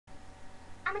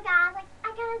Oh my god, like, I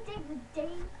got a date with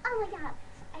Dave. Oh my god,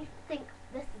 I think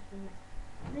this is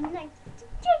the night to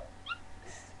date.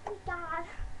 Oh my god.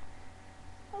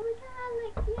 Oh my god,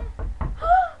 like, yeah.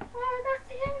 Oh, that's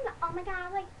him. Oh my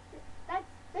god, like,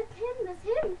 that's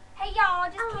him. Hey y'all,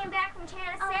 just came back from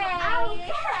Tennessee. Oh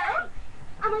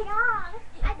my god.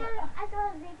 I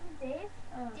got a date with Dave.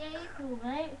 Dave, Cool,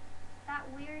 mate. that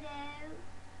weirdo.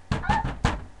 It's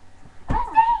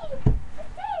Dave!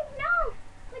 It's Dave! No!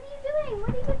 What are you doing?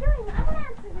 I want to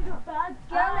answer the door. Bad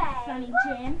Go girl, away. Sunny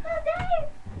What? Jim. Oh, Dave!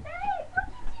 Dave! What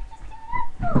did you just do that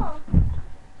for?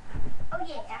 Oh yeah. What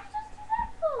did you just do that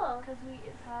for? Because we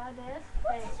have had this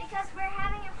Because we're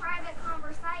having a private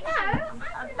conversation.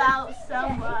 about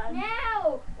someone.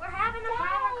 No, we're having a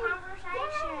private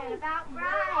conversation about Where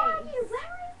are Grace. you?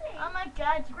 Where is he? Oh my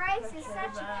god, you Grace is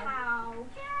such a cow.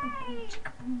 Grace,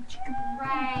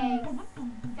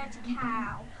 such a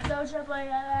cow. Social boy,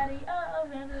 daddy, oh,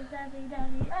 daddy,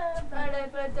 daddy,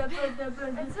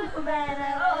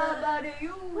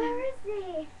 Where is he?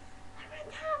 I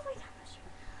went halfway down the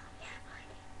street. I can't find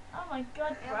him. oh my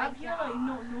god, Oh my bruv, you're like God.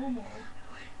 not normal.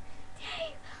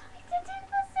 Dave, I didn't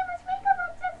put so much makeup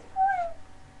on just for him.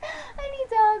 I need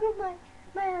to hug with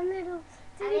my little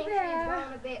I teddy think she's bear.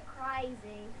 going a bit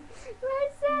crazy.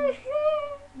 Where's Dave?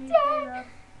 Me too, Dave, love.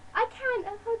 I can't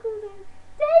hug with him.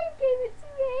 Dave gave it to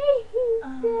me.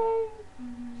 Dave.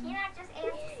 Can I just ask you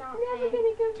Never something?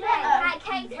 gonna come Yeah. back. Hi,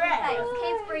 Kate, your Right. face.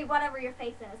 Katesbury, whatever your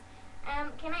face is.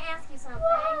 Can I ask you something?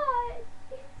 What?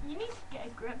 You need to get a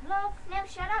grip, love. No,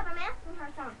 shut up. I'm asking her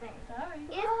something. Sorry.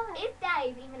 Is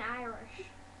Dave even Irish?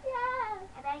 Yes.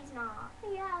 I bet he's not.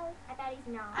 Yes. I bet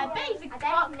he's not. I bet he's a I bet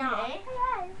he's not. cockney.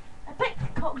 Yes. I bet he's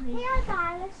a cockney. He is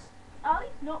Irish. Oh,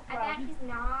 he's not, I bet bruv. he's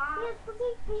not. Yes, but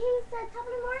he said top of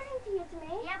the morning to you, to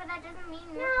me. Yeah, but that doesn't mean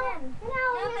No, nothing. no,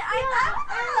 No, he's but still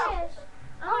I Irish.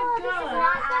 Oh my this is god.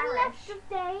 not Irish. got left of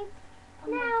Dave. Oh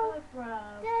my No. god,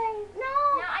 bruv. Dave, no.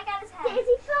 No, I got his head. Is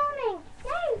he filming?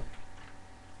 Dave.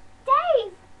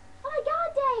 Dave. Oh my god,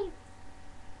 Dave.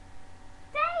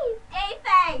 Dave.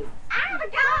 A-face. Oh my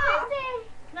god. Where is he?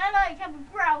 Can I like have a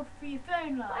browse for your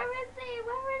phone, love? Where is he?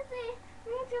 Where is he?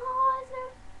 We need to call his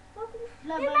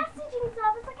Love, the messaging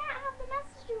service. I can't have the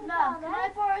messaging love, can I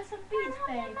service. borrow some I beats, can't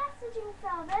have babe? the messaging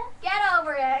service. Get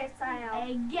over it, Sam.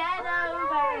 Hey, get Oh,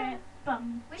 over no. it.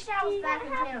 Bum. Wish I was back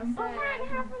in I Tennessee. can't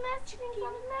have the messaging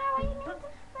service now. I need to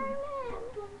phone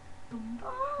him.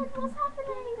 Oh, what's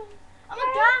happening? Oh my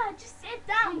god, just sit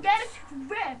down, get a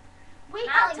grip. We are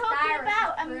Alex talking Cyrus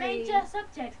about is a free. major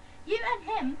subject. You and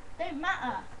him don't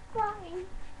matter. Fine.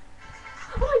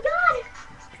 Oh my god!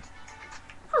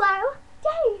 Hello?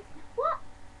 Dave! What?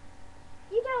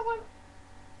 You don't want...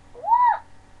 What?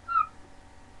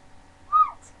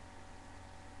 What?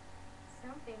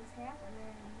 Something's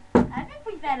happening. I think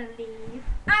we better leave.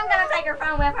 I'm gonna take her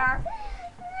phone with her.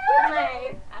 No!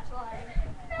 Me, actually.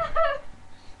 No!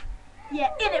 Yeah,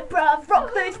 in it, bruv.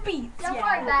 Rock those beats. Don't yeah.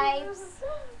 worry, babes.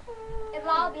 It'll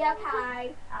all be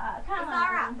okay. Come It's on.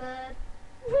 alright, bud.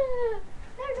 No.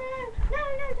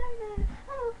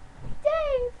 Oh,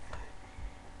 Dave!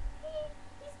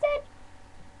 He said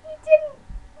he didn't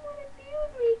want to be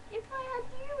with me if I had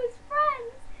you as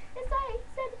friends. He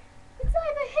said it's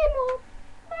either him or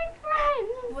my friend.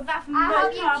 Well, that's the I hope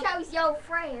most you hard. chose your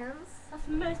friends. That's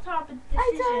the most hard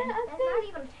decision. That's not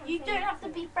even You tempting. don't have to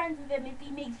be friends with him if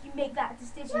he makes you make that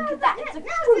decision, No, because but that is a no,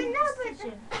 true no, but-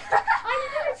 decision. I'm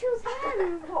gonna choose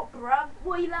him. What, bruv?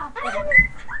 What are you laughing I at?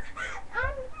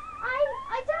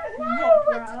 don't know What,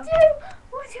 what to bruv? do.